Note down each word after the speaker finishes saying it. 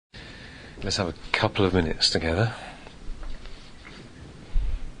Let's have a couple of minutes together.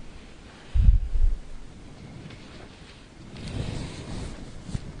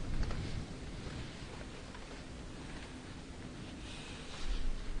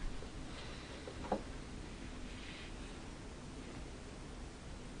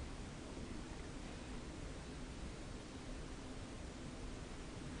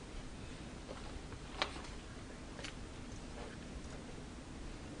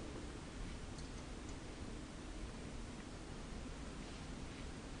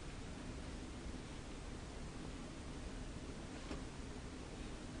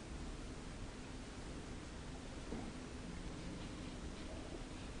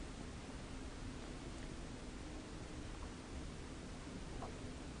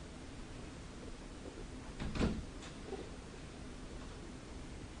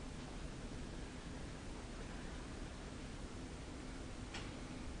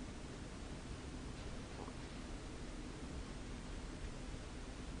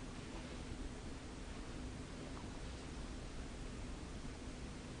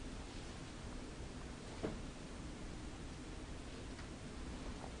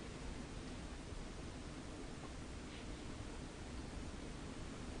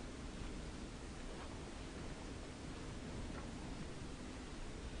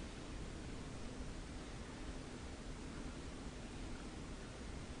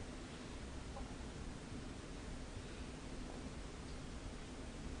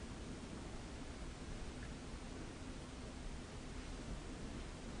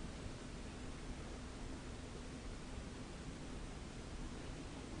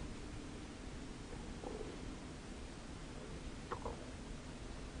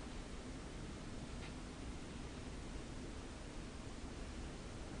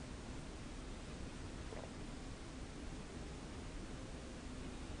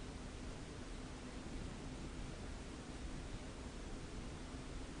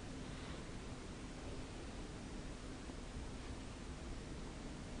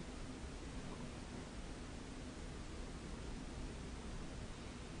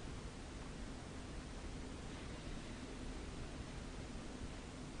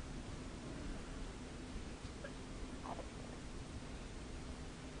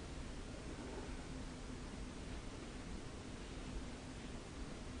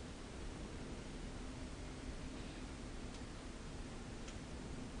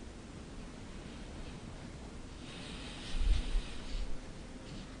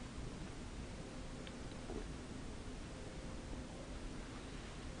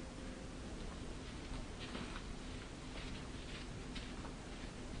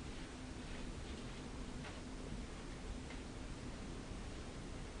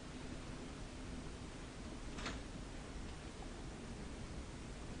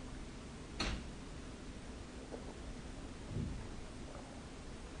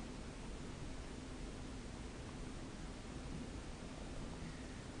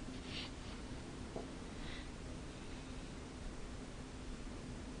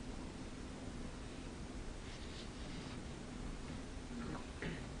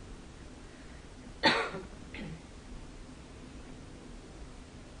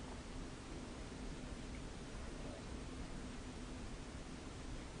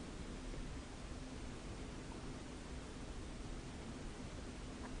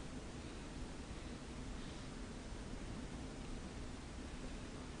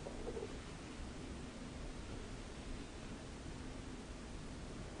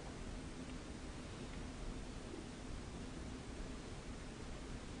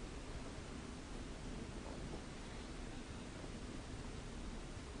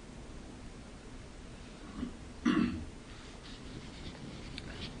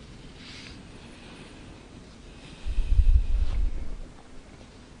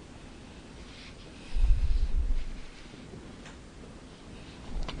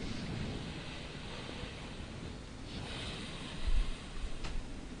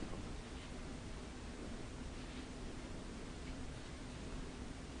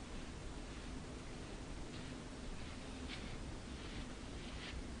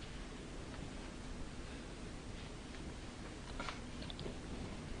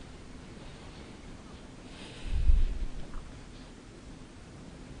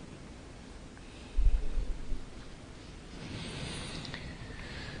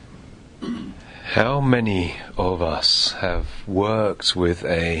 How many of us have worked with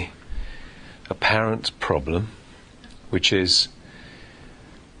a apparent problem, which is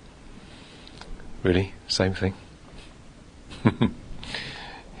really same thing?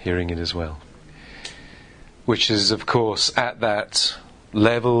 Hearing it as well. Which is, of course, at that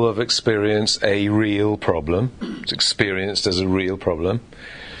level of experience a real problem. It's experienced as a real problem.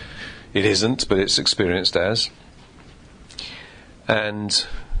 It isn't, but it's experienced as. And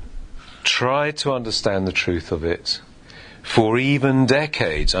tried to understand the truth of it for even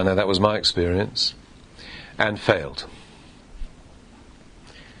decades. I know that was my experience. And failed.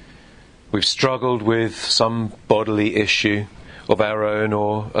 We've struggled with some bodily issue of our own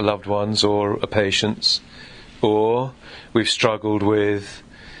or a loved one's or a patient's, or we've struggled with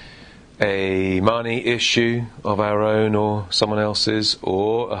a money issue of our own or someone else's,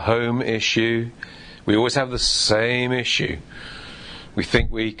 or a home issue. We always have the same issue. We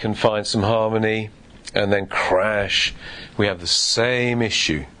think we can find some harmony and then crash. We have the same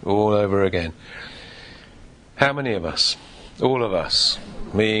issue all over again. How many of us? All of us.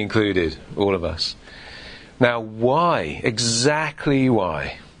 Me included, all of us. Now, why, exactly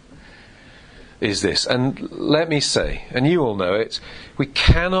why, is this? And let me say, and you all know it, we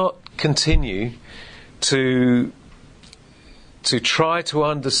cannot continue to try to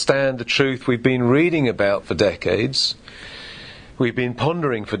understand the truth we've been reading about for decades, we've been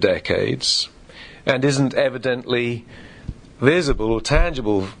pondering for decades, and isn't evidently visible or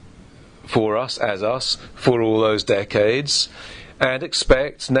tangible for us, as us, for all those decades, and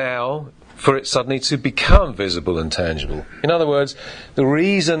expect now for it suddenly to become visible and tangible. In other words, the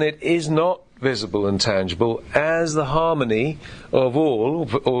reason it is not visible and tangible as the harmony of all,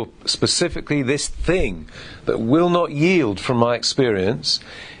 or specifically this thing that will not yield from my experience,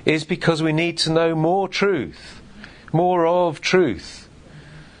 is because we need to know more truth, more of truth.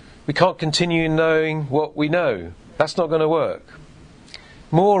 We can't continue knowing what we know. That's not going to work.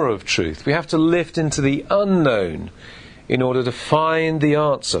 More of truth. We have to lift into the unknown in order to find the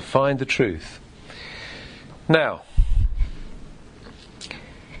answer, find the truth. Now,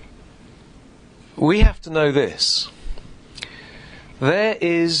 we have to know this. There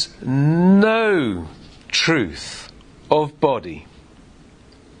is no truth of body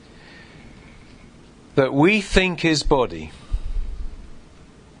that we think is body.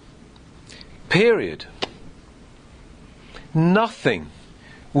 Period. Nothing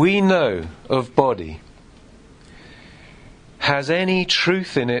we know of body has any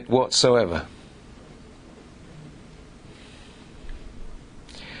truth in it whatsoever.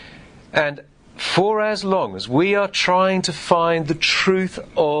 And for as long as we are trying to find the truth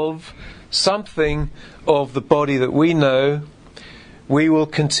of something of the body that we know, we will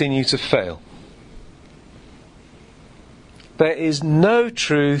continue to fail. There is no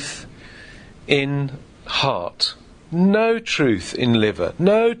truth in heart, no truth in liver,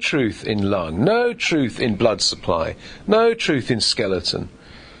 no truth in lung, no truth in blood supply, no truth in skeleton,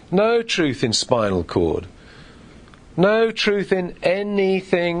 no truth in spinal cord, no truth in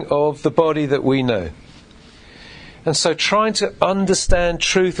anything of the body that we know. And so trying to understand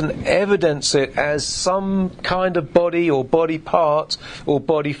truth and evidence it as some kind of body or body part or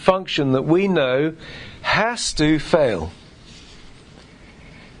body function that we know has to fail.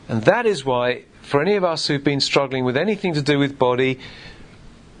 And that is why, for any of us who've been struggling with anything to do with body,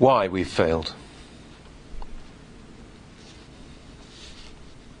 why we've failed.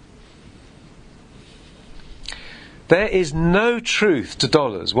 There is no truth to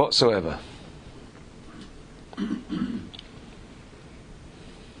dollars whatsoever.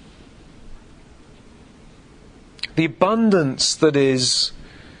 The abundance that is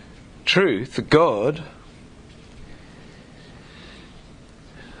truth, God,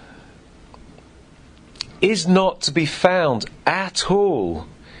 is not to be found at all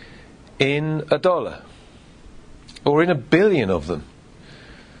in $1 or in 1 billion of them.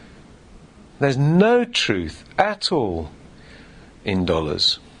 There's no truth at all in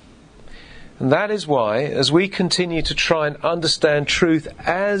dollars. And that is why, as we continue to try and understand truth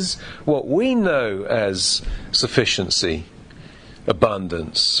as what we know as sufficiency,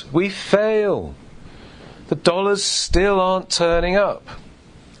 abundance, we fail. The dollars still aren't turning up.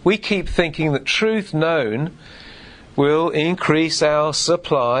 We keep thinking that truth known will increase our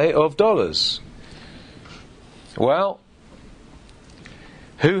supply of dollars. Well,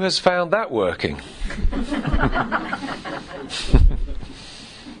 who has found that working?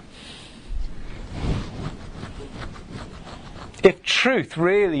 If truth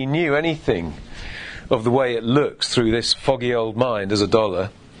really knew anything of the way it looks through this foggy old mind as $1,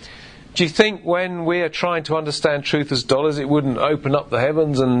 do you think when we are trying to understand truth as dollars, it wouldn't open up the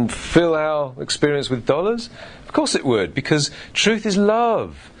heavens and fill our experience with dollars? Of course it would, because truth is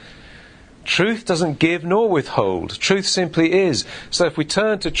love. Truth doesn't give nor withhold. Truth simply is. So if we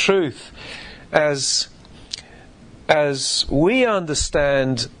turn to truth as we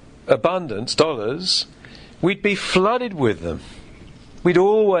understand abundance, dollars, we'd be flooded with them. We'd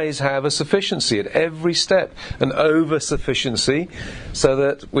always have a sufficiency at every step, an over-sufficiency, so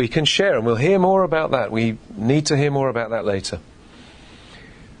that we can share. And we'll hear more about that. We need to hear more about that later.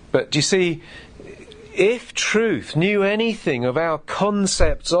 But do you see, if truth knew anything of our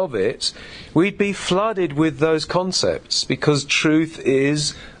concepts of it, we'd be flooded with those concepts, because truth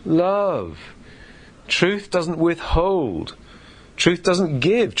is love. Truth doesn't withhold. Truth doesn't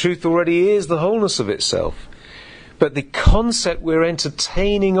give. Truth already is the wholeness of itself. But the concept we're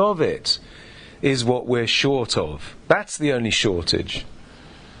entertaining of it is what we're short of. That's the only shortage.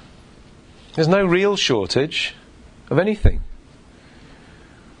 There's no real shortage of anything.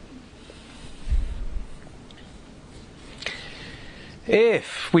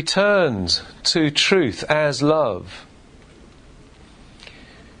 If we turned to truth as love,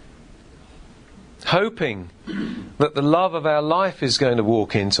 hoping that the love of our life is going to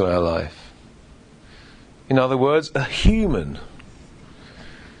walk into our life, in other words, a human,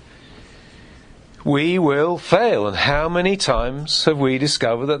 we will fail. And how many times have we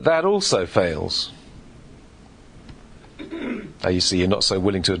discovered that that also fails? Oh, you see, you're not so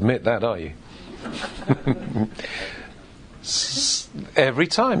willing to admit that, are you? Every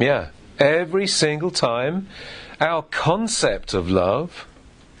time, yeah. Every single time our concept of love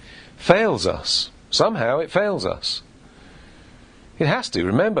fails us. Somehow it fails us. It has to.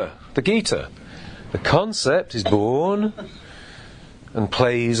 Remember the Gita. The concept is born and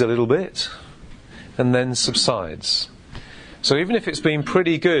plays a little bit and then subsides. So even if it's been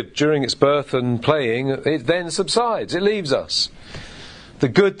pretty good during its birth and playing, it then subsides. It leaves us. The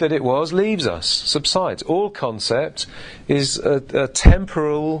good that it was leaves us, subsides. All concept is a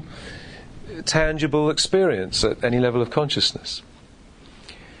temporal, tangible experience at any level of consciousness.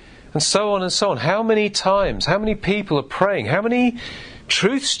 And so on and so on. How many times, how many people are praying, how many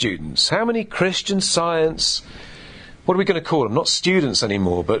truth students, how many Christian Science, what are we going to call them? Not students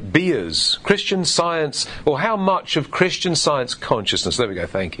anymore, but beers. Christian Science, or how much of Christian Science consciousness, there we go,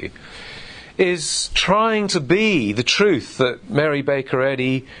 thank you, is trying to be the truth that Mary Baker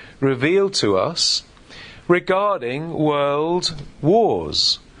Eddy revealed to us regarding world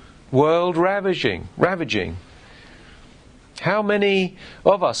wars, world ravaging. How many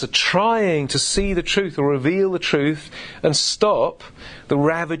of us are trying to see the truth or reveal the truth and stop the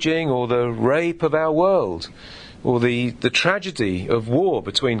ravaging or the rape of our world, or the tragedy of war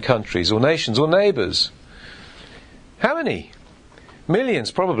between countries or nations or neighbours? How many?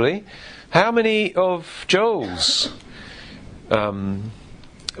 Millions, probably. How many of Joel's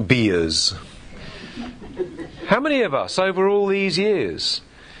beers? How many of us over all these years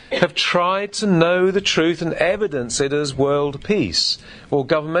have tried to know the truth and evidence it as world peace or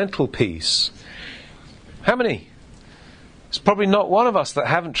governmental peace? How many? It's probably not one of us that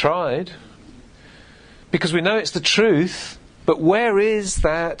haven't tried, because we know it's the truth, but where is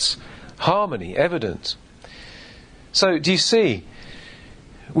that harmony evident? So, do you see?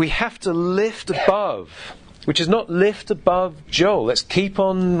 We have to lift above, which is not lift above Joel. Let's keep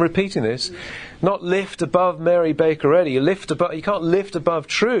on repeating this. Not lift above Mary Baker Eddy. You can't lift above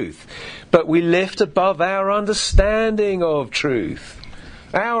truth, but we lift above our understanding of truth.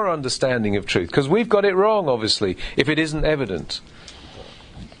 Our understanding of truth, because we've got it wrong, obviously, if it isn't evident.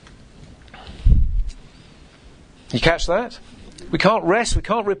 You catch that? We can't rest, we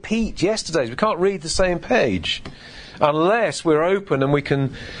can't repeat yesterday's, we can't read the same page, unless we're open and we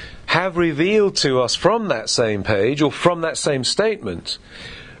can have revealed to us from that same page or from that same statement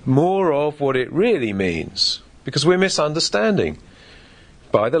more of what it really means, because we're misunderstanding.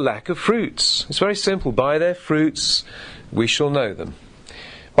 By the lack of fruits. It's very simple. By their fruits we shall know them.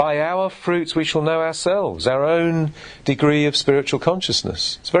 By our fruits we shall know ourselves, our own degree of spiritual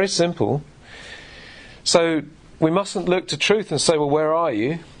consciousness. It's very simple. So we mustn't look to truth and say, well, where are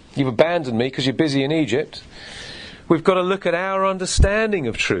you? You've abandoned me because you're busy in Egypt. We've got to look at our understanding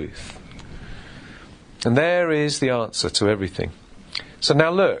of truth. And there is the answer to everything. So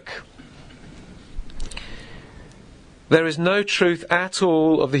now look. There is no truth at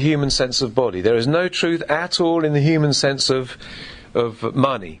all of the human sense of body. There is no truth at all in the human sense of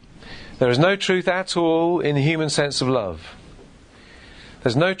money. There is no truth at all in the human sense of love.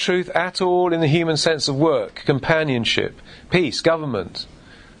 There's no truth at all in the human sense of work, companionship, peace, government,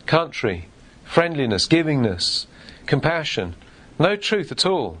 country, friendliness, givingness, compassion. No truth at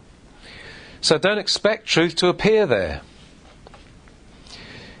all. So don't expect truth to appear there.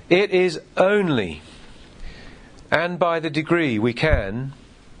 It is only, and by the degree we can,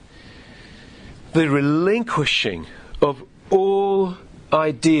 the relinquishing of all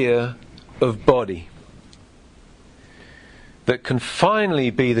idea of body that can finally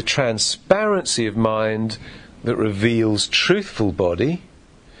be the transparency of mind that reveals truthful body,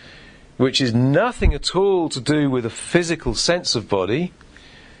 which is nothing at all to do with a physical sense of body.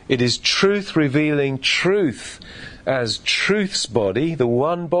 It is truth revealing truth as truth's body, the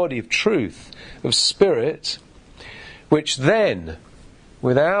one body of truth, of spirit, which then,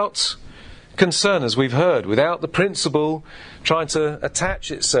 without concern, as we've heard, without the principle trying to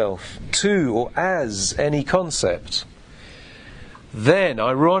attach itself to or as any concept, then,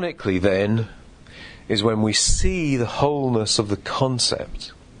 ironically then, is when we see the wholeness of the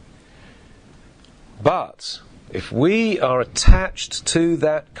concept. But if we are attached to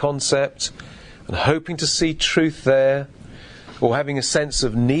that concept and hoping to see truth there, or having a sense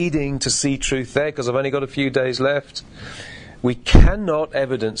of needing to see truth there because I've only got a few days left, we cannot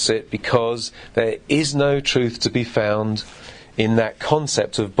evidence it because there is no truth to be found in that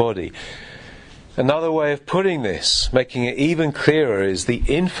concept of body. Another way of putting this, making it even clearer, is the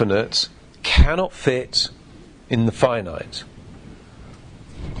infinite cannot fit in the finite.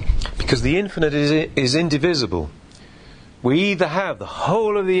 Because the infinite is indivisible. We either have the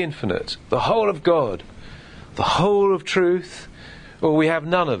whole of the infinite, the whole of God, the whole of truth, or we have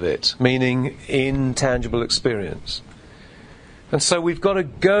none of it, meaning intangible experience. And so we've got to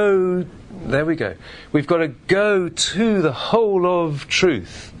go, there we go, we've got to go to the whole of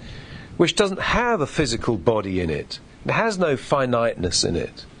truth, which doesn't have a physical body in it. It has no finiteness in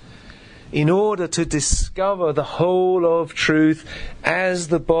it. In order to discover the whole of truth as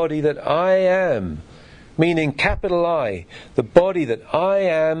the body that I am, meaning capital I, the body that I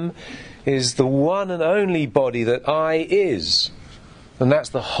am is the one and only body that I is. And that's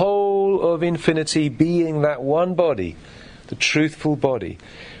the whole of infinity being that one body, the truthful body.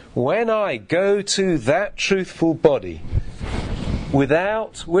 When I go to that truthful body,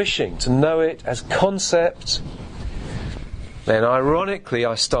 without wishing to know it as concept, then ironically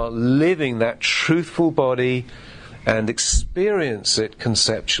I start living that truthful body and experience it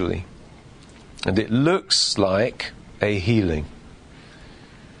conceptually. And it looks like a healing.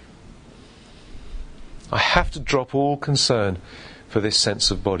 I have to drop all concern for this sense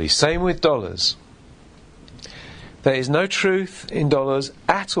of body. Same with dollars. There is no truth in dollars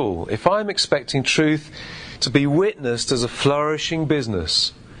at all. If I'm expecting truth to be witnessed as a flourishing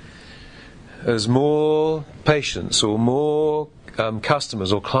business, as more patients or more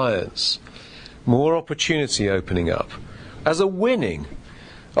customers or clients, more opportunity opening up, as a winning.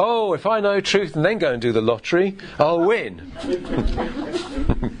 Oh, if I know truth and then go and do the lottery, I'll win.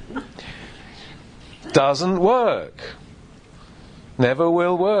 Doesn't work. Never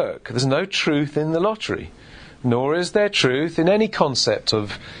will work. There's no truth in the lottery. Nor is there truth in any concept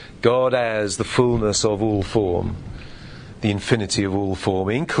of God as the fullness of all form, the infinity of all form,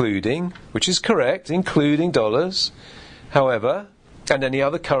 including, which is correct, including dollars, however, and any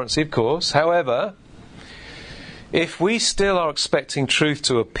other currency, of course. However, if we still are expecting truth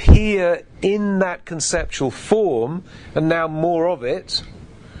to appear in that conceptual form, and now more of it,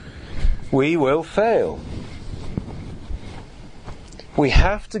 we will fail. We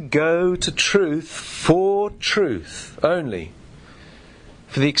have to go to truth for truth only.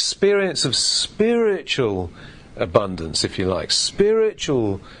 For the experience of spiritual abundance, if you like,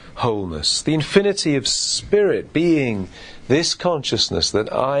 spiritual wholeness, the infinity of spirit being this consciousness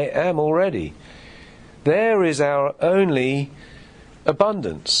that I am already. There is our only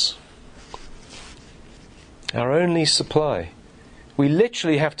abundance, our only supply. We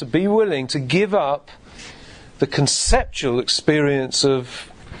literally have to be willing to give up the conceptual experience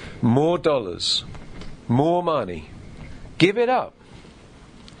of more dollars, more money. Give it up.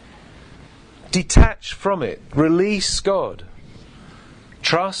 Detach from it. Release God.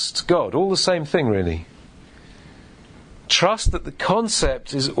 Trust God. All the same thing, really. Trust that the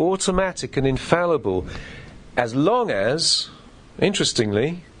concept is automatic and infallible as long as,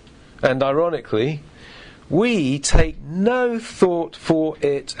 interestingly and ironically, we take no thought for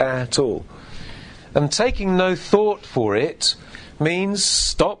it at all. And taking no thought for it means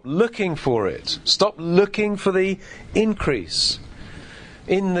stop looking for it. Stop looking for the increase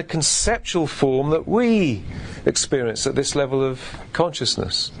in the conceptual form that we experience at this level of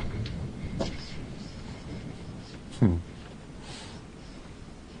consciousness.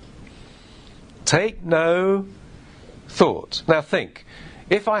 Take no thought. Now think,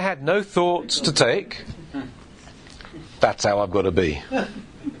 if I had no thoughts to take, that's how I've got to be.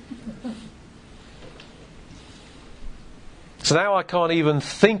 So now I can't even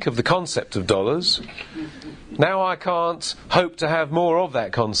think of the concept of dollars. Now I can't hope to have more of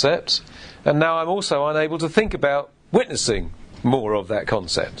that concept. And now I'm also unable to think about witnessing more of that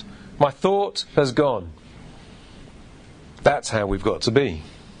concept. My thought has gone. That's how we've got to be.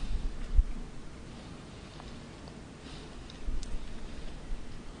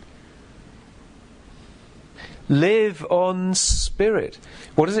 live on Spirit.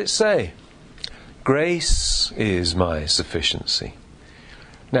 What does it say? Grace is my sufficiency.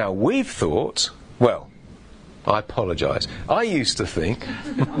 Now, we've thought, well, I apologise. I used to think,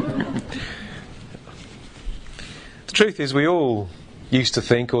 the truth is we all used to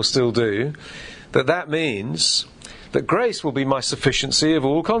think, or still do, that means that grace will be my sufficiency of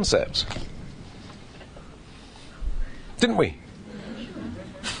all concepts. Didn't we?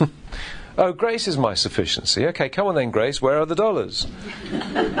 Oh, grace is my sufficiency. Okay, come on then, Grace, where are the dollars?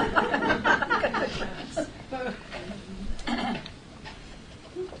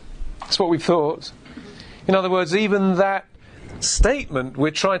 That's what we thought. In other words, even that statement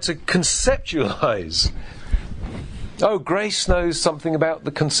we're trying to conceptualize. Oh, grace knows something about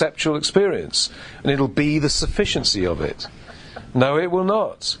the conceptual experience, and it'll be the sufficiency of it. No, it will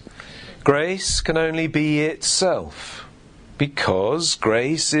not. Grace can only be itself, because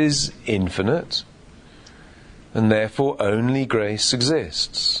grace is infinite, and therefore only grace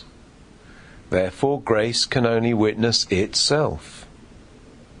exists. Therefore, grace can only witness itself.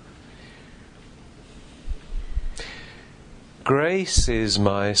 Grace is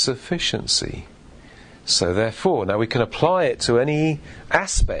my sufficiency. So therefore, now we can apply it to any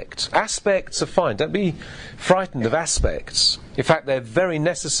aspect. Aspects are fine. Don't be frightened of aspects. In fact, they're very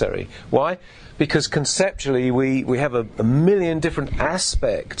necessary. Why? Because conceptually we have a million different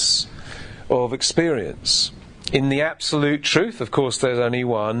aspects of experience. In the absolute truth, of course, there's only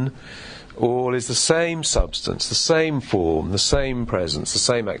one. All is the same substance, the same form, the same presence, the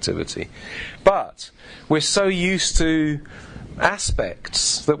same activity. But we're so used to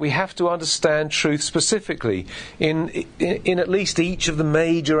aspects that we have to understand truth specifically in at least each of the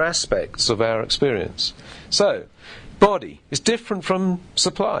major aspects of our experience. So, body is different from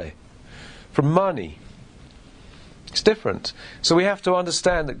supply, from money. It's different. So we have to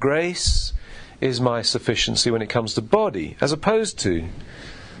understand that grace is my sufficiency when it comes to body, as opposed to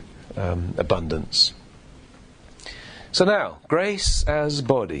abundance. So now, grace as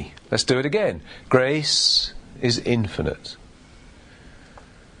body. Let's do it again. Grace is infinite.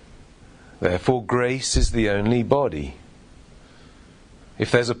 Therefore, grace is the only body.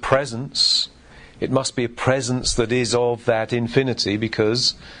 If there's a presence, it must be a presence that is of that infinity,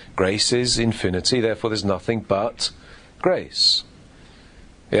 because grace is infinity, therefore there's nothing but grace.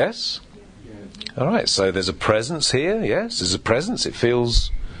 Yes? Alright, so there's a presence here, yes, there's a presence, it feels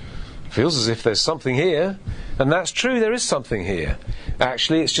as if there's something here, and that's true, there is something here.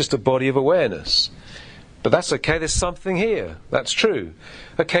 Actually, it's just a body of awareness. But that's okay, there's something here. That's true.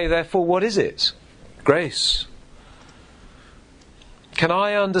 Okay, therefore, what is it? Grace. Can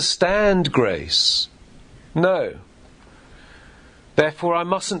I understand grace? No. Therefore, I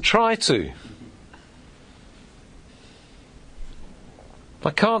mustn't try to. I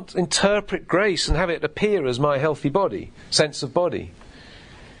can't interpret grace and have it appear as my healthy body, sense of body.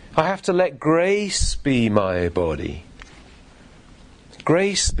 I have to let grace be my body.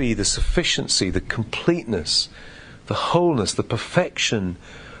 Grace be the sufficiency, the completeness, the wholeness, the perfection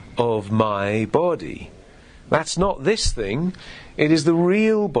of my body. That's not this thing. It is the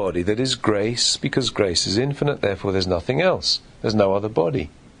real body that is grace, because grace is infinite, therefore there's nothing else. There's no other body.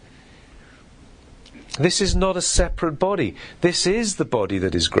 This is not a separate body. This is the body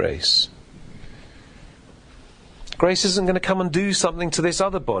that is grace. Grace isn't going to come and do something to this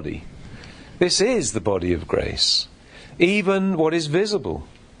other body. This is the body of grace. Even what is visible.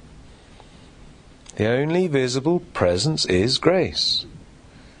 The only visible presence is grace,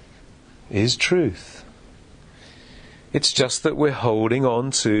 is truth. It's just that we're holding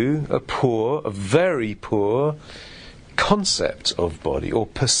on to a very poor concept of body, or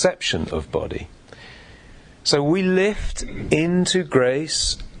perception of body. So we lift into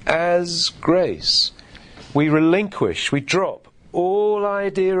grace as grace. We relinquish, we drop all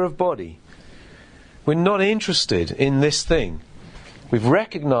idea of body. We're not interested in this thing. We've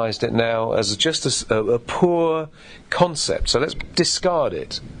recognized it now as just a poor concept, so let's discard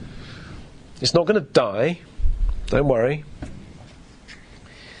it. It's not going to die, don't worry.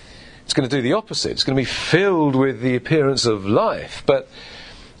 It's going to do the opposite. It's going to be filled with the appearance of life. But,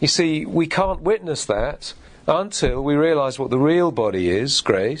 you see, we can't witness that until we realize what the real body is,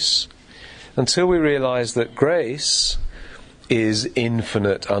 grace, until we realize that grace is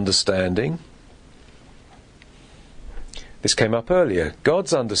infinite understanding. This came up earlier.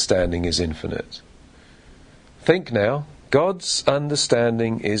 God's understanding is infinite. Think now. God's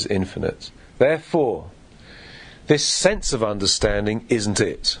understanding is infinite. Therefore, this sense of understanding isn't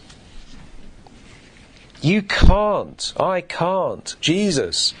it. You can't. I can't.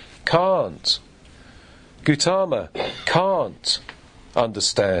 Jesus can't. Gautama can't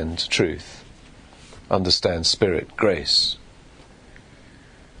understand truth. understand spirit, grace.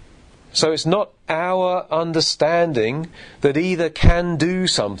 So it's not our understanding that either can do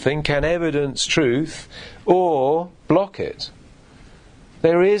something, can evidence truth, or block it.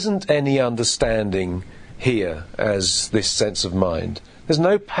 There isn't any understanding here as this sense of mind. There's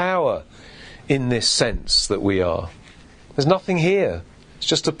no power in this sense that we are. There's nothing here. It's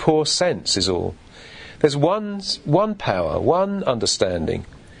just a poor sense is all. There's one power, one understanding,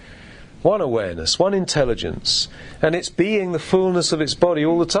 one awareness, one intelligence, and it's being the fullness of its body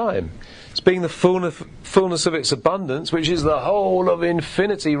all the time. It's being the fullness of its abundance, which is the whole of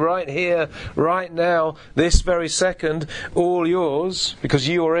infinity right here, right now, this very second, all yours, because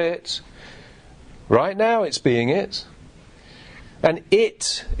you're it. Right now it's being it. And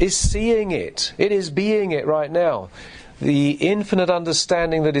it is seeing it. It is being it right now. The infinite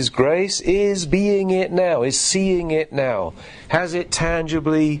understanding that is grace is being it now, is seeing it now, has it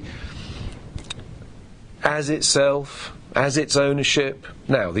tangibly as itself, as its ownership.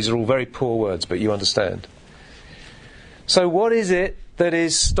 Now, these are all very poor words, but you understand. So what is it that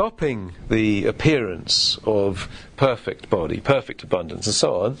is stopping the appearance of perfect body, perfect abundance, and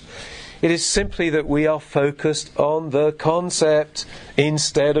so on? It is simply that we are focused on the concept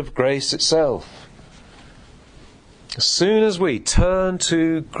instead of grace itself. As soon as we turn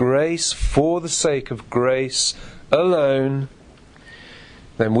to grace for the sake of grace alone,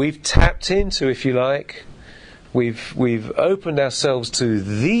 then we've tapped into, if you like, we've opened ourselves to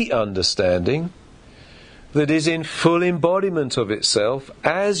the understanding that is in full embodiment of itself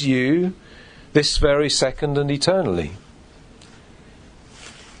as you, this very second and eternally.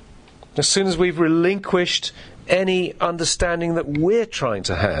 As soon as we've relinquished any understanding that we're trying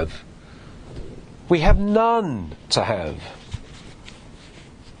to have, we have none to have.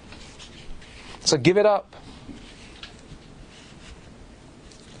 So give it up.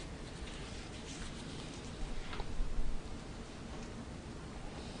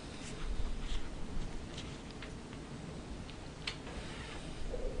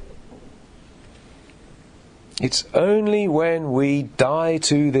 It's only when we die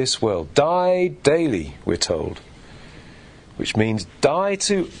to this world, die daily, we're told, which means die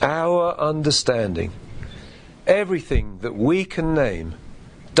to our understanding. Everything that we can name,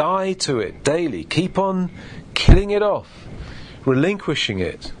 die to it daily. Keep on killing it off, relinquishing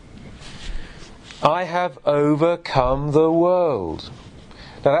it. I have overcome the world.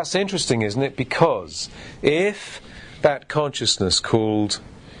 Now that's interesting, isn't it? Because if that consciousness called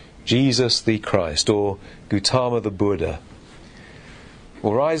Jesus the Christ, or Gautama the Buddha,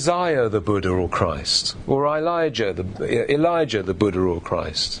 or Isaiah the Buddha or Christ, or Elijah the Buddha or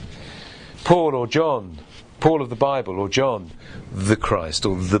Christ, Paul or John, Paul of the Bible or John the Christ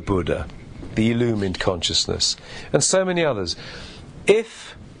or the Buddha, the illumined consciousness, and so many others.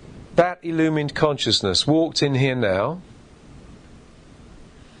 If that illumined consciousness walked in here now,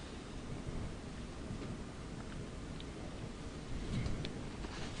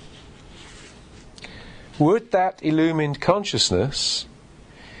 would that illumined consciousness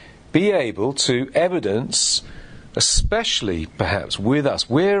be able to evidence, especially perhaps with us?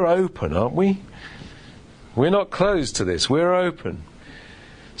 We're open, aren't we? We're not closed to this, we're open.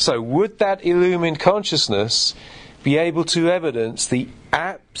 So would that illumined consciousness be able to evidence the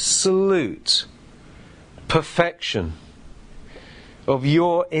absolute perfection of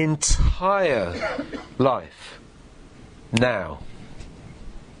your entire life now?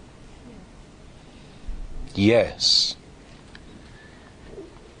 Yes.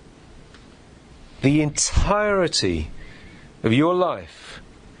 The entirety of your life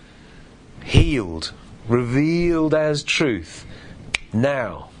healed, revealed as truth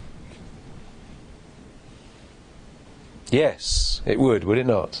now. Yes, it would it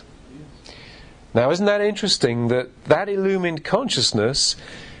not? Now, isn't that interesting that that illumined consciousness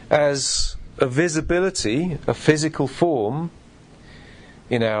as a visibility, a physical form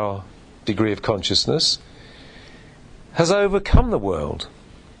in our degree of consciousness, has overcome the world.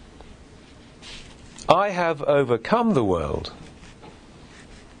 I have overcome the world.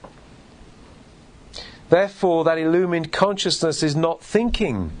 Therefore, that illumined consciousness is not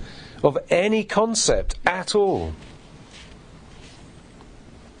thinking of any concept at all.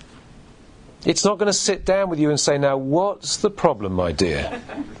 It's not going to sit down with you and say, now, what's the problem, my dear?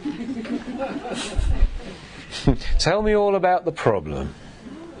 Tell me all about the problem.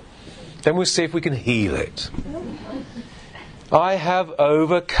 Then we'll see if we can heal it. I have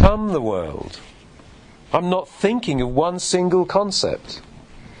overcome the world. I'm not thinking of one single concept.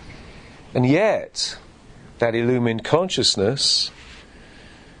 And yet, that illumined consciousness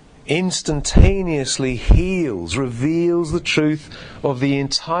instantaneously heals, reveals the truth of the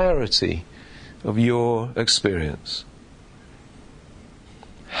entirety of your experience.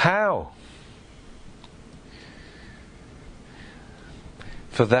 How?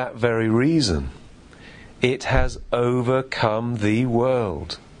 For that very reason, it has overcome the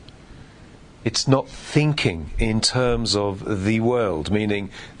world. It's not thinking in terms of the world, meaning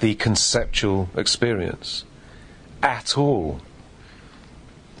the conceptual experience, at all.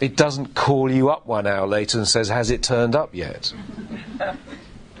 It doesn't call you up 1 hour later and says, has it turned up yet?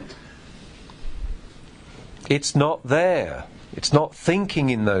 It's not there. It's not thinking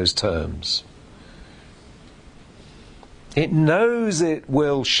in those terms. It knows it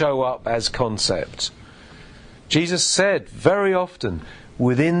will show up as concept. Jesus said very often,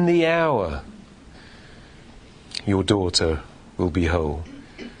 within the hour, your daughter will be whole.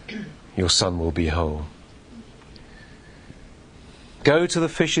 Your son will be whole. Go to the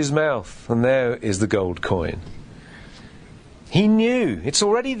fish's mouth, and there is the gold coin. He knew. It's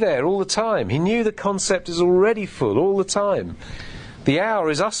already there all the time. He knew the concept is already full all the time. The hour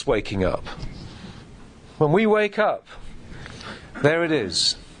is us waking up. When we wake up, there it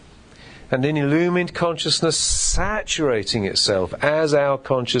is. And in illumined consciousness saturating itself as our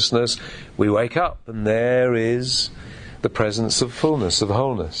consciousness, we wake up and there is the presence of fullness, of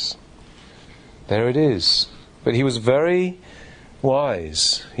wholeness. There it is. But he was very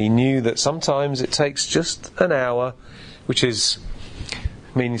wise. He knew that sometimes it takes just an hour, which is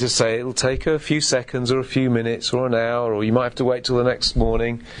meaning to say it'll take a few seconds or a few minutes or an hour, or you might have to wait till the next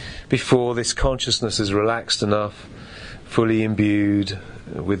morning before this consciousness is relaxed enough, fully imbued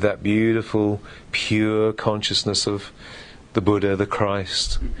with that beautiful, pure consciousness of the Buddha, the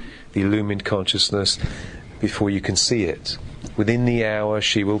Christ, the illumined consciousness, before you can see it. Within the hour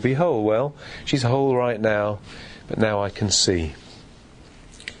she will be whole. Well, she's whole right now, but now I can see.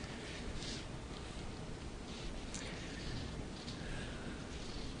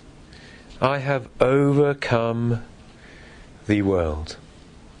 I have overcome the world.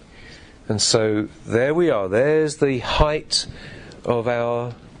 And so there we are. There's the height of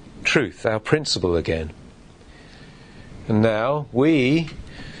our truth, our principle again. And now we,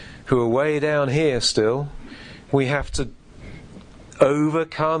 who are way down here still, we have to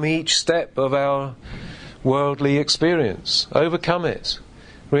overcome each step of our worldly experience. Overcome it.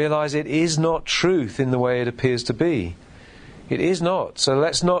 Realize it is not truth in the way it appears to be. It is not. So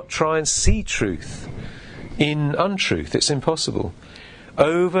let's not try and see truth in untruth. It's impossible.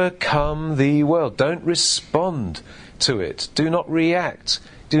 Overcome the world. Don't respond to it. Do not react.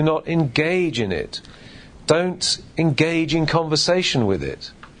 Do not engage in it. Don't engage in conversation with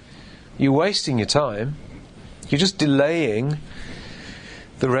it. You're wasting your time. You're just delaying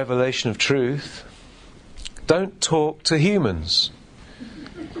the revelation of truth. Don't talk to humans.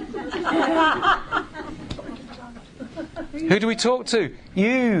 Who do we talk to?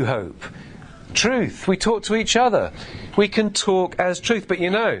 You, Hope. Truth. We talk to each other. We can talk as truth. But you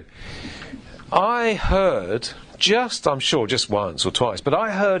know, I heard, I'm sure just once or twice, but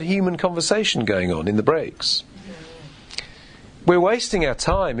I heard human conversation going on in the breaks. We're wasting our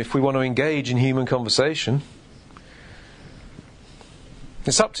time if we want to engage in human conversation.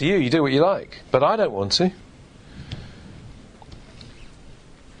 It's up to you. You do what you like. But I don't want to.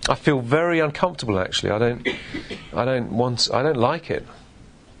 I feel very uncomfortable, actually. I don't like it.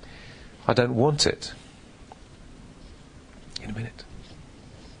 I don't want it. In a minute.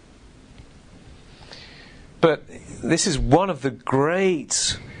 But this is one of the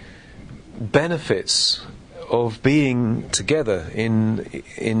great benefits of being together in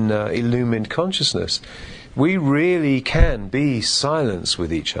illumined consciousness. We really can be silence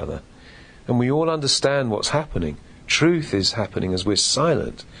with each other, and we all understand what's happening. Truth is happening as we're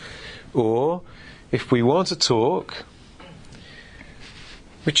silent. Or, if we want to talk,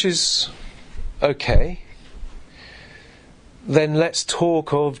 which is okay, then let's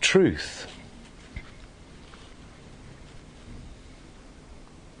talk of truth.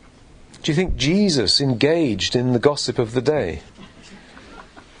 Do you think Jesus engaged in the gossip of the day?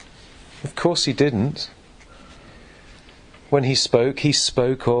 Of course he didn't. When he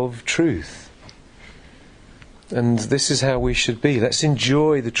spoke of truth. And this is how we should be. Let's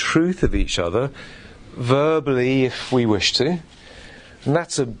enjoy the truth of each other, verbally if we wish to. And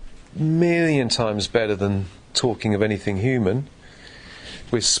that's 1,000,000 times better than talking of anything human.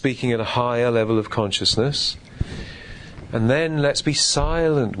 We're speaking at a higher level of consciousness. And then let's be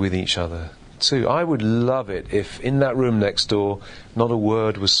silent with each other too. I would love it if in that room next door not a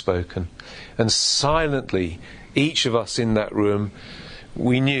word was spoken. And silently, each of us in that room,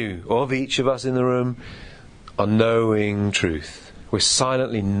 we knew of each of us in the room, are knowing truth. We're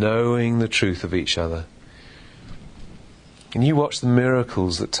silently knowing the truth of each other. And you watch the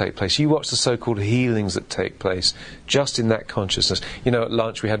miracles that take place. You watch the so-called healings that take place just in that consciousness. You know, at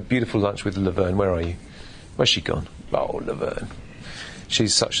lunch, we had a beautiful lunch with Laverne. Where are you? Where's she gone? Oh, Laverne.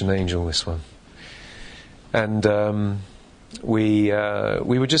 She's such an angel, this one. And we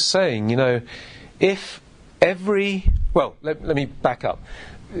were just saying, you know, if every... Well, let me back up.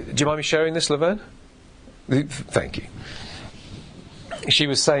 Do you mind me sharing this, Laverne? Thank you. She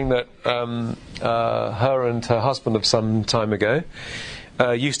was saying that her and her husband of some time ago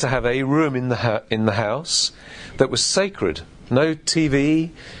used to have a room in the house that was sacred. No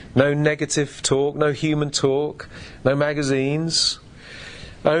TV, no negative talk, no human talk, no magazines,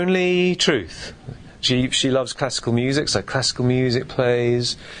 only truth. She loves classical music, so classical music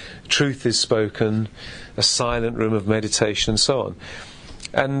plays, truth is spoken, a silent room of meditation and so on.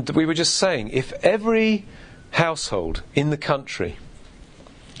 And we were just saying, if every household in the country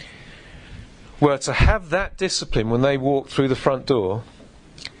were to have that discipline when they walk through the front door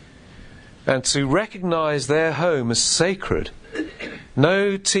and to recognise their home as sacred,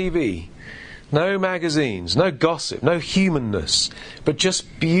 no TV, no magazines, no gossip, no humanness, but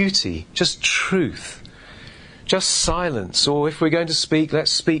just beauty, just truth, just silence, or if we're going to speak,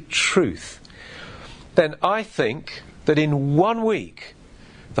 let's speak truth, then I think that in 1 week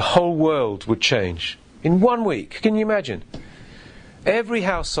the whole world would change. In 1 week, can you imagine? Every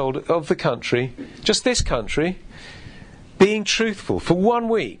household of the country, just this country, being truthful for 1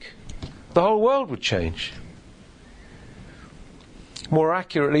 week, the whole world would change. More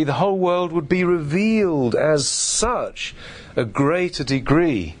accurately, the whole world would be revealed as such a greater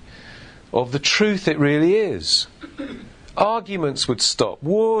degree of the truth it really is. Arguments would stop,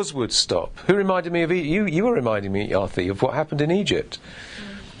 wars would stop. Who reminded me of you were reminding me, Arthur, of what happened in Egypt.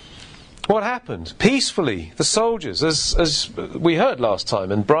 What happened? Peacefully, the soldiers, as we heard last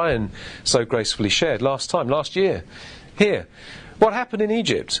time, and Brian so gracefully shared last year, here. What happened in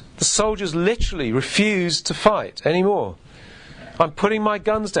Egypt? The soldiers literally refused to fight anymore. I'm putting my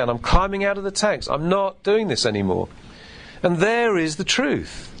guns down, I'm climbing out of the tanks, I'm not doing this anymore. And there is the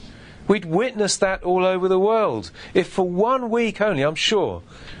truth. We'd witnessed that all over the world. If for 1 week only, I'm sure,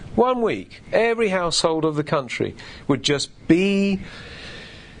 1 week, every household of the country would just be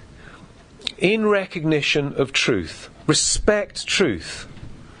in recognition of truth, respect truth,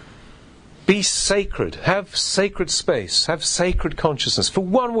 be sacred, have sacred space, have sacred consciousness for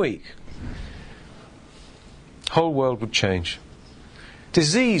 1 week, whole world would change.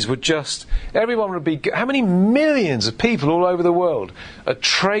 Disease would just, everyone would be, how many millions of people all over the world are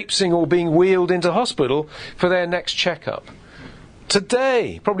traipsing or being wheeled into hospital for their next checkup?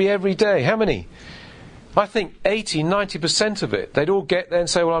 Today, probably every day, how many? I think 80-90% of it, they'd all get there and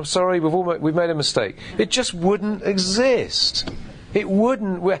say, well, I'm sorry, we've made a mistake. It just wouldn't exist. It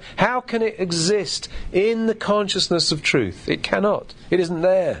wouldn't. How can it exist in the consciousness of truth? It cannot. It isn't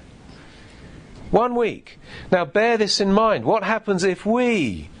there. 1 week. Now bear this in mind. What happens if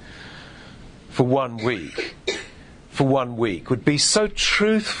we, for 1 week, would be so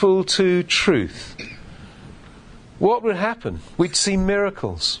truthful to truth? What would happen? We'd see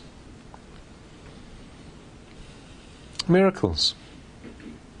miracles. Miracles.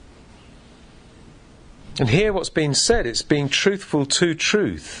 And hear what's being said. It's being truthful to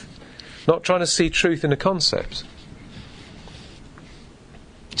truth, not trying to see truth in a concept.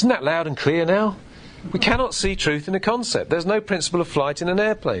 Isn't that loud and clear now? We cannot see truth in a concept. There's no principle of flight in an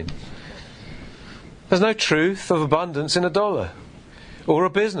airplane. There's no truth of abundance in a dollar, or a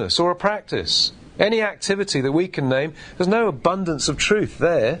business, or a practice. Any activity that we can name, there's no abundance of truth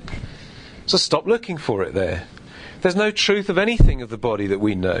there. So stop looking for it there. There's no truth of anything of the body that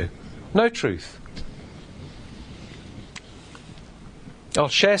we know. No truth. I'll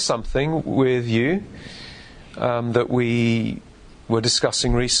share something with you that we were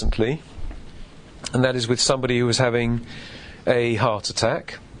discussing recently, and that is with somebody who was having a heart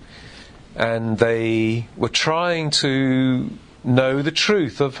attack, and they were trying to know the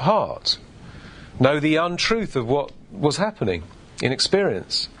truth of heart, know the untruth of what was happening in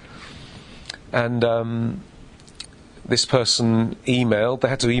experience. And this person emailed. They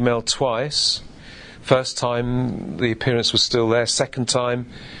had to email twice. First time the appearance was still there. Second time,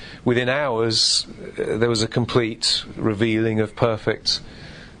 within hours, there was a complete revealing of perfect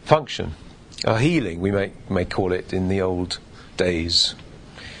function. A healing, we may call it in the old days.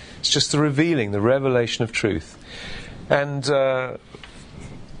 It's just the revealing, the revelation of truth. And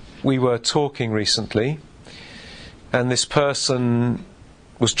we were talking recently, and this person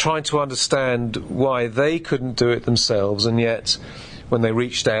was trying to understand why they couldn't do it themselves, and yet when they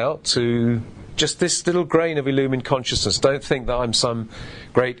reached out to just this little grain of illumined consciousness, don't think that I'm some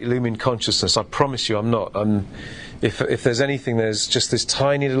great illumined consciousness, I promise you I'm not. I'm If there's anything, there's just this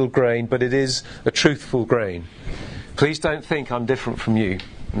tiny little grain, but it is a truthful grain. Please don't think I'm different from you.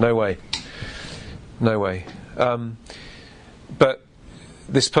 No way. No way. But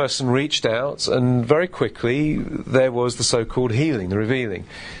this person reached out, and very quickly there was the so-called healing, the revealing.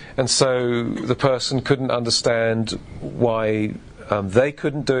 And so the person couldn't understand why they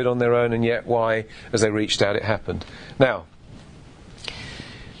couldn't do it on their own, and yet why, as they reached out, it happened. Now,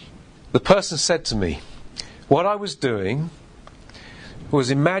 the person said to me, what I was doing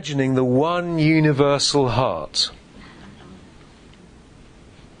was imagining the one universal heart.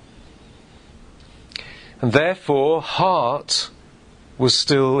 And therefore, heart was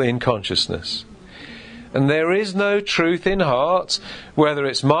still in consciousness. And there is no truth in heart, whether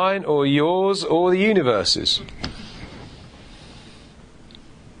it's mine or yours or the universe's.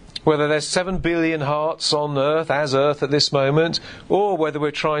 Whether there's 7 billion hearts on earth, as earth at this moment, or whether we're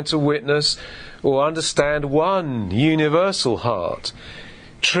trying to witness or understand one universal heart.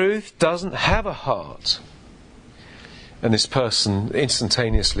 Truth doesn't have a heart. And this person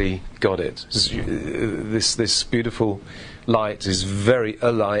instantaneously got it. This beautiful light is very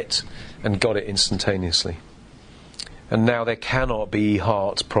alight and got it instantaneously. And now there cannot be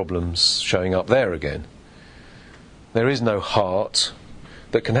heart problems showing up there again. There is no heart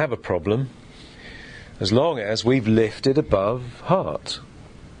that can have a problem as long as we've lifted above heart.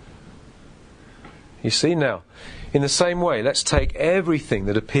 You see now, in the same way, let's take everything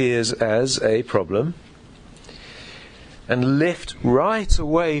that appears as a problem and lift right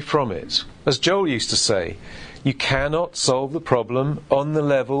away from it. As Joel used to say, you cannot solve the problem on the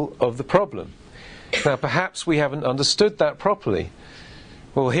level of the problem. Now perhaps we haven't understood that properly.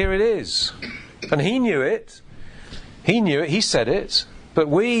 Well, here it is. And he knew it. He said it. But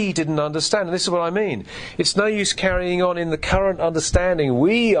we didn't understand, and this is what I mean. It's no use carrying on in the current understanding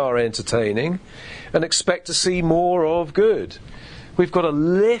we are entertaining and expect to see more of good. We've got to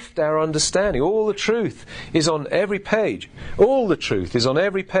lift our understanding. All the truth is on every page. All the truth is on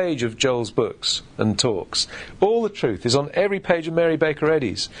every page of Joel's books and talks. All the truth is on every page of Mary Baker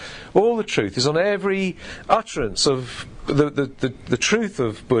Eddy's. All the truth is on every utterance of the truth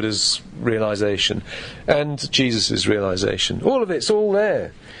of Buddha's realization and Jesus' realization. All of it's all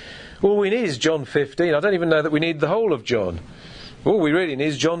there. All we need is John 15. I don't even know that we need the whole of John. All we really need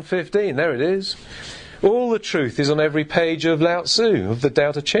is John 15. There it is. All the truth is on every page of Lao Tzu, of the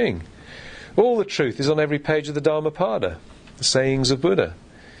Tao Te Ching. All the truth is on every page of the Dhammapada, the sayings of Buddha.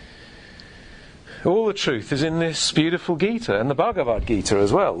 All the truth is in this beautiful Gita and the Bhagavad Gita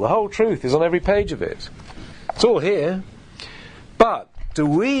as well. The whole truth is on every page of it. It's all here. But do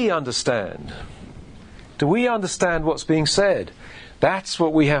we understand? Do we understand what's being said? That's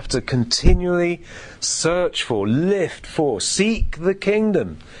what we have to continually search for, lift for, seek the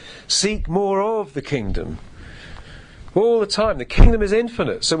kingdom. Seek more of the kingdom. All the time. The kingdom is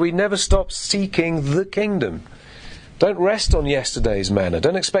infinite, so we never stop seeking the kingdom. Don't rest on yesterday's manna.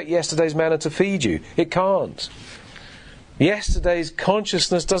 Don't expect yesterday's manna to feed you. It can't. Yesterday's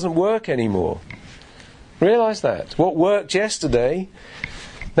consciousness doesn't work anymore. Realise that. What worked yesterday,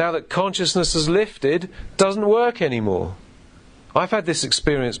 now that consciousness has lifted, doesn't work anymore. I've had this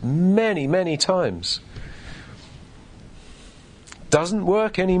experience many, many times. Doesn't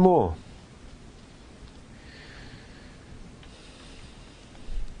work anymore.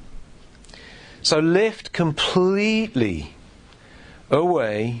 So lift completely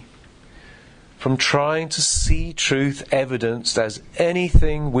away from trying to see truth evidenced as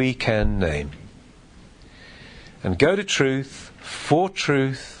anything we can name. And go to truth, for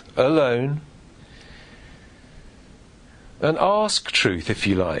truth alone, and ask truth if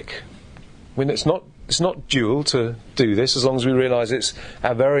you like. When it's not dual to do this, as long as we realise it's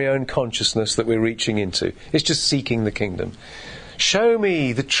our very own consciousness that we're reaching into. It's just seeking the kingdom. Show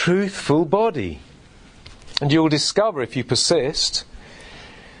me the truthful body. And you'll discover, if you persist,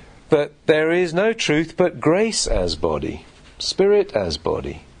 that there is no truth but grace as body, spirit as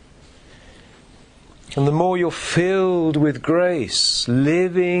body. And the more you're filled with grace,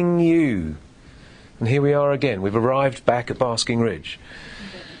 living you. And here we are again. We've arrived back at Basking Ridge.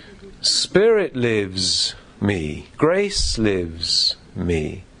 Spirit lives me. Grace lives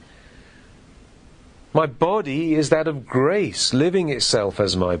me. My body is that of grace, living itself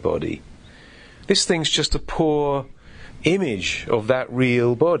as my body. This thing's just a poor image of that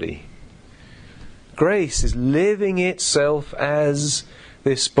real body. Grace is living itself as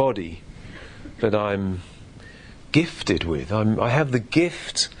this body that I'm gifted with. I have the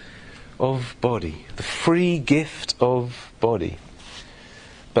gift of body, the free gift of body.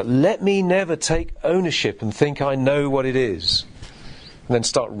 But let me never take ownership and think I know what it is, and then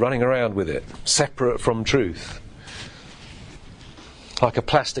start running around with it, separate from truth. like a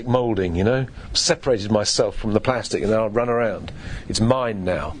plastic moulding, you know. I've separated myself from the plastic and then I'll run around. It's mine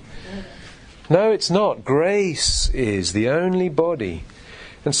now. No, it's not. Grace is the only body.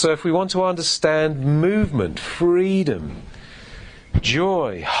 And so if we want to understand movement, freedom,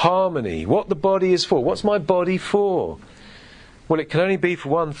 joy, harmony, what the body is for, what's my body for? Well, it can only be for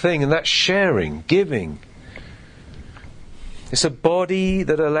one thing, and that's sharing, giving. It's a body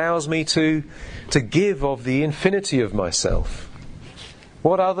that allows me to give of the infinity of myself.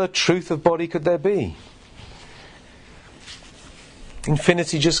 What other truth of body could there be?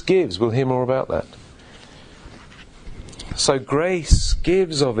 Infinity just gives. We'll hear more about that. So grace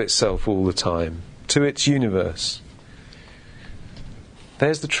gives of itself all the time to its universe.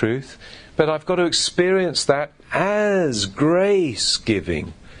 There's the truth. But I've got to experience that as grace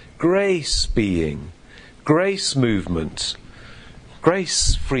giving, grace being, grace movement,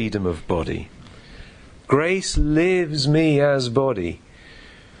 grace freedom of body. Grace lives me as body.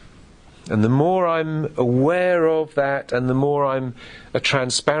 And the more I'm aware of that, and the more I'm a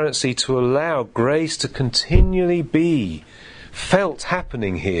transparency to allow grace to continually be felt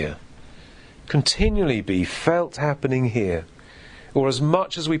happening here, continually be felt happening here, or as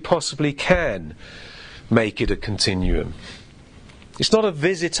much as we possibly can make it a continuum. It's not a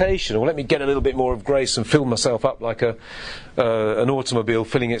visitation, or let me get a little bit more of grace and fill myself up like an automobile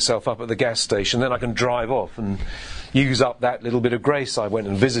filling itself up at the gas station, then I can drive off and use up that little bit of grace I went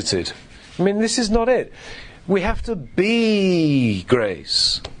and visited. I mean, this is not it. We have to be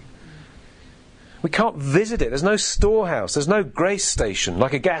grace. We can't visit it. There's no storehouse. There's no grace station,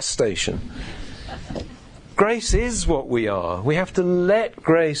 like a gas station. Grace is what we are. We have to let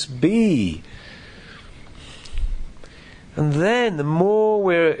grace be. And then the more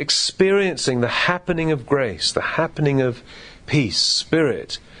we're experiencing the happening of grace, the happening of peace,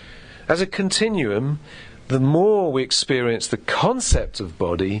 spirit, as a continuum, the more we experience the concept of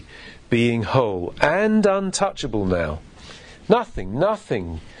body being whole and untouchable now.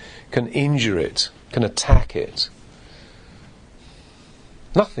 Nothing can injure it, can attack it.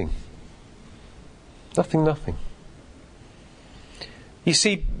 Nothing. You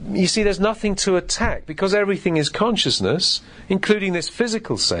see, there's nothing to attack because everything is consciousness, including this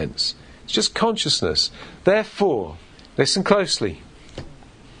physical sense. It's just consciousness. Therefore, listen closely.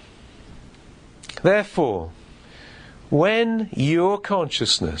 Therefore, when your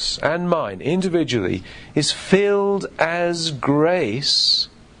consciousness and mine individually is filled as grace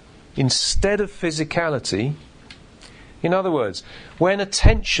instead of physicality, in other words, when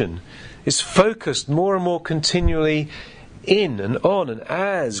attention is focused more and more continually in and on and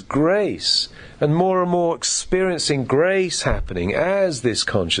as grace, and more experiencing grace happening as this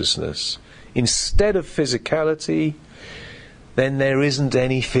consciousness instead of physicality, then there isn't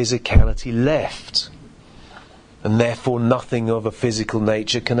any physicality left, and therefore nothing of a physical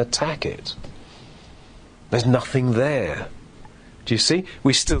nature can attack it. There's nothing there. Do you see?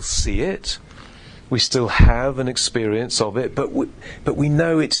 We still see it, we still have an experience of it, but we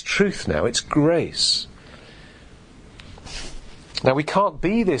know its truth now, it's grace. Now we can't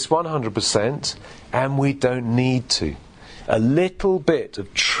be this 100%, and we don't need to. A little bit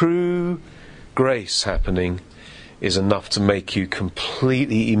of true grace happening is enough to make you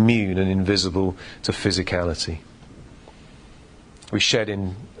completely immune and invisible to physicality. We shared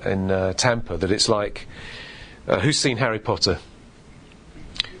in Tampa that it's like, who's seen Harry Potter?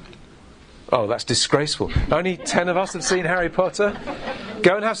 Oh, that's disgraceful. Only 10 of us have seen Harry Potter.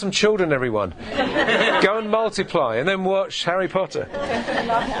 Go and have some children, everyone. Go and multiply and then watch Harry Potter.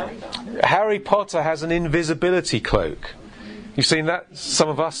 Harry Potter has an invisibility cloak. You've seen that? Some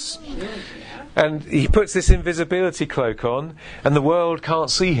of us. And he puts this invisibility cloak on and the world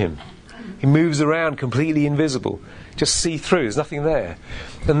can't see him. He moves around completely invisible. Just see through. There's nothing there.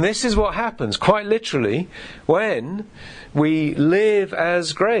 And this is what happens, quite literally, when we live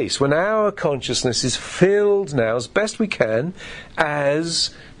as grace. When our consciousness is filled now, as best we can,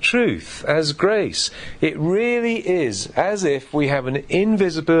 as truth, as grace. It really is as if we have an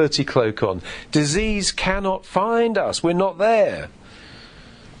invisibility cloak on. Disease cannot find us. We're not there.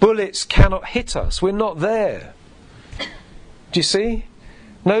 Bullets cannot hit us. We're not there. Do you see?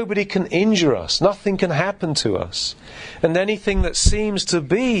 Nobody can injure us. Nothing can happen to us. And anything that seems to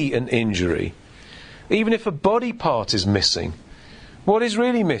be an injury, even if a body part is missing, what is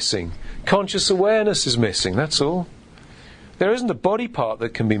really missing? Conscious awareness is missing, that's all. There isn't a body part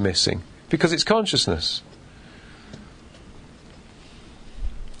that can be missing, because it's consciousness.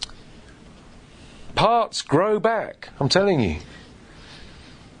 Parts grow back, I'm telling you.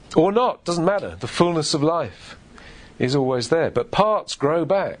 Or not, doesn't matter. The fullness of life is always there. But parts grow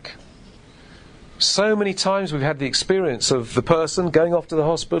back. So many times we've had the experience of the person going off to the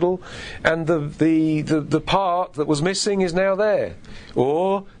hospital and the part that was missing is now there.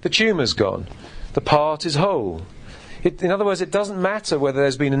 Or the tumour's gone. The part is whole. In other words, it doesn't matter whether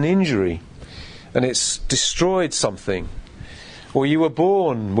there's been an injury and it's destroyed something, or you were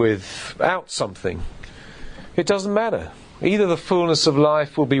born without something. It doesn't matter. Either the fullness of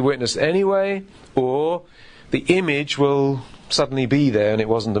life will be witnessed anyway, or the image will suddenly be there and it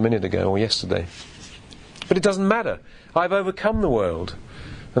wasn't a minute ago or yesterday. But it doesn't matter. I've overcome the world,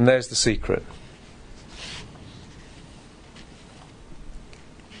 and there's the secret.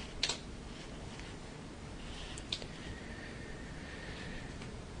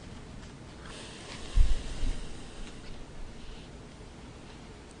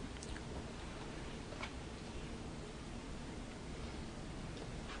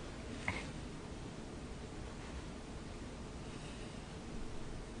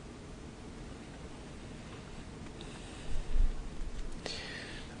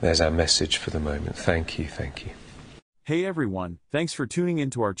 There's our message for the moment. Thank you, thank you. Hey everyone, thanks for tuning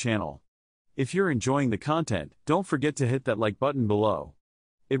into our channel. If you're enjoying the content, don't forget to hit that like button below.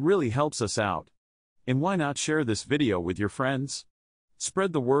 It really helps us out. And why not share this video with your friends?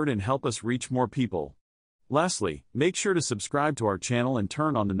 Spread the word and help us reach more people. Lastly, make sure to subscribe to our channel and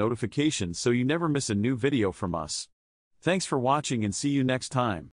turn on the notifications so you never miss a new video from us. Thanks for watching and see you next time.